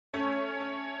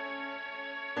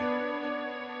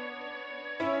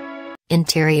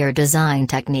Interior design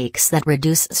techniques that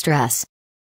reduce stress.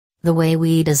 The way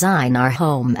we design our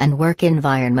home and work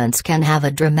environments can have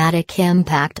a dramatic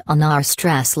impact on our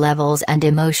stress levels and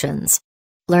emotions.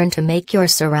 Learn to make your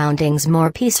surroundings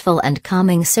more peaceful and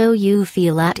calming so you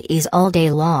feel at ease all day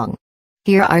long.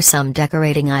 Here are some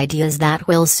decorating ideas that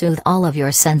will soothe all of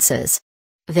your senses.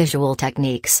 Visual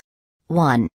techniques.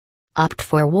 1. Opt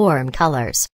for warm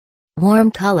colors.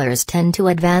 Warm colors tend to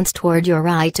advance toward your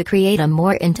eye to create a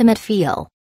more intimate feel.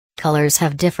 Colors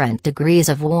have different degrees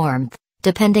of warmth,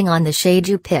 depending on the shade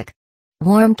you pick.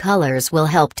 Warm colors will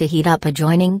help to heat up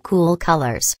adjoining cool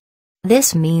colors.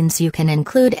 This means you can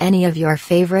include any of your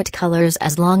favorite colors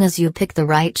as long as you pick the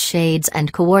right shades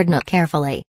and coordinate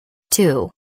carefully.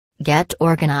 2. Get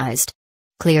organized.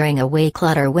 Clearing away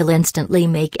clutter will instantly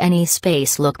make any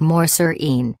space look more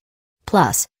serene.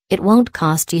 Plus, it won't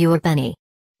cost you a penny.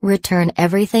 Return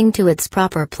everything to its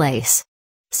proper place.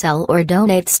 Sell or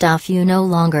donate stuff you no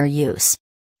longer use.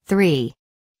 3.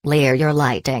 Layer your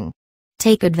lighting.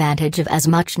 Take advantage of as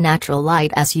much natural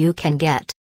light as you can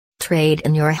get. Trade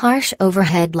in your harsh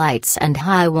overhead lights and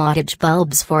high wattage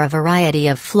bulbs for a variety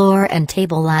of floor and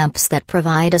table lamps that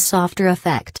provide a softer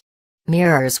effect.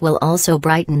 Mirrors will also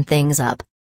brighten things up.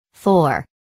 4.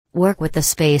 Work with the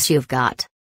space you've got.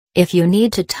 If you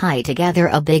need to tie together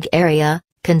a big area,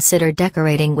 consider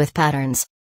decorating with patterns.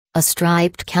 A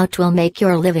striped couch will make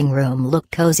your living room look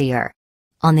cozier.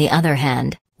 On the other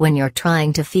hand, when you're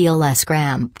trying to feel less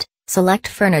cramped, select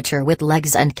furniture with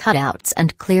legs and cutouts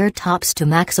and clear tops to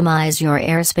maximize your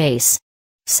airspace.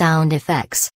 Sound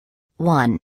effects.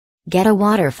 1. Get a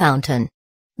water fountain.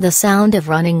 The sound of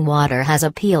running water has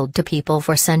appealed to people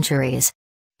for centuries.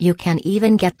 You can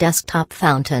even get desktop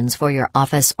fountains for your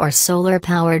office or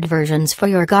solar-powered versions for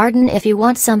your garden if you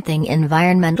want something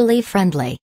environmentally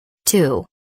friendly. 2.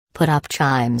 Put up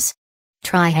chimes.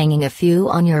 Try hanging a few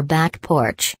on your back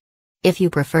porch. If you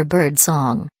prefer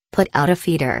birdsong, put out a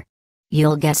feeder.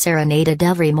 You'll get serenaded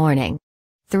every morning.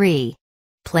 3.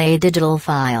 Play digital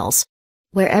files.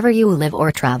 Wherever you live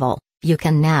or travel, you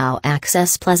can now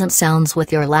access pleasant sounds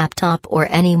with your laptop or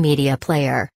any media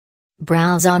player.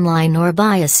 Browse online or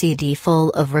buy a CD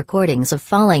full of recordings of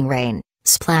falling rain,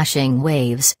 splashing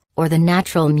waves, or the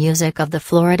natural music of the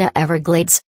Florida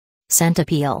Everglades. Scent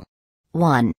appeal.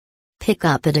 1. Pick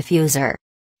up a diffuser.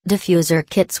 Diffuser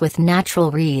kits with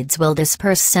natural reeds will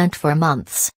disperse scent for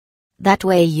months. That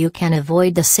way you can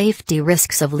avoid the safety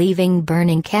risks of leaving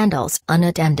burning candles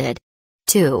unattended.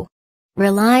 2.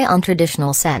 Rely on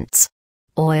traditional scents.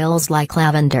 Oils like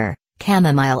lavender,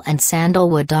 chamomile and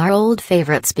sandalwood are old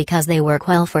favorites because they work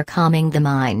well for calming the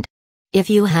mind. If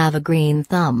you have a green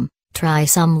thumb, try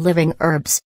some living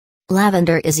herbs.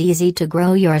 Lavender is easy to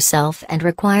grow yourself and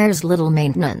requires little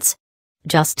maintenance.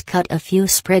 Just cut a few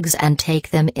sprigs and take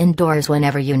them indoors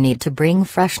whenever you need to bring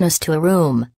freshness to a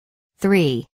room.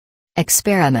 3.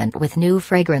 Experiment with new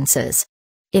fragrances.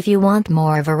 If you want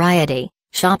more variety,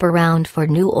 shop around for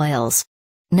new oils.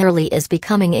 Neroli is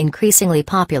becoming increasingly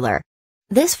popular.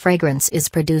 This fragrance is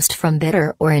produced from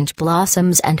bitter orange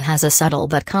blossoms and has a subtle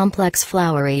but complex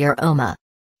flowery aroma.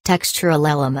 Textural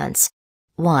elements.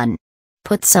 1.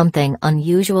 Put something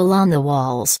unusual on the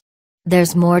walls.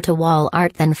 There's more to wall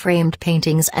art than framed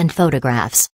paintings and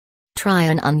photographs. Try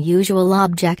an unusual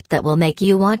object that will make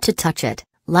you want to touch it,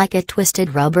 like a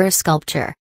twisted rubber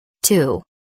sculpture. 2.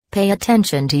 Pay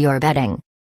attention to your bedding.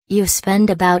 You spend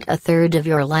about a third of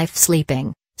your life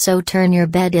sleeping, so turn your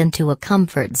bed into a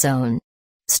comfort zone.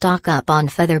 Stock up on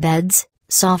feather beds,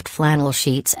 soft flannel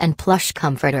sheets and plush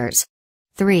comforters.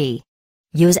 3.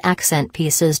 Use accent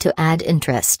pieces to add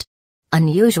interest.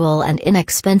 Unusual and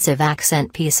inexpensive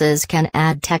accent pieces can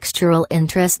add textural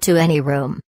interest to any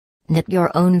room. Knit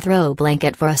your own throw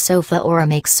blanket for a sofa or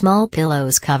make small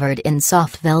pillows covered in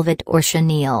soft velvet or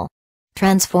chenille.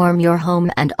 Transform your home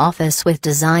and office with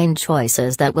design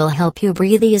choices that will help you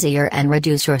breathe easier and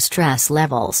reduce your stress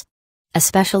levels.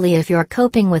 Especially if you're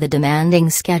coping with a demanding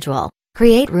schedule,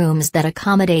 create rooms that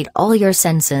accommodate all your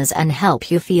senses and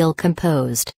help you feel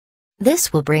composed.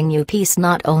 This will bring you peace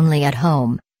not only at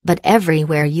home, but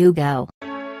everywhere you go.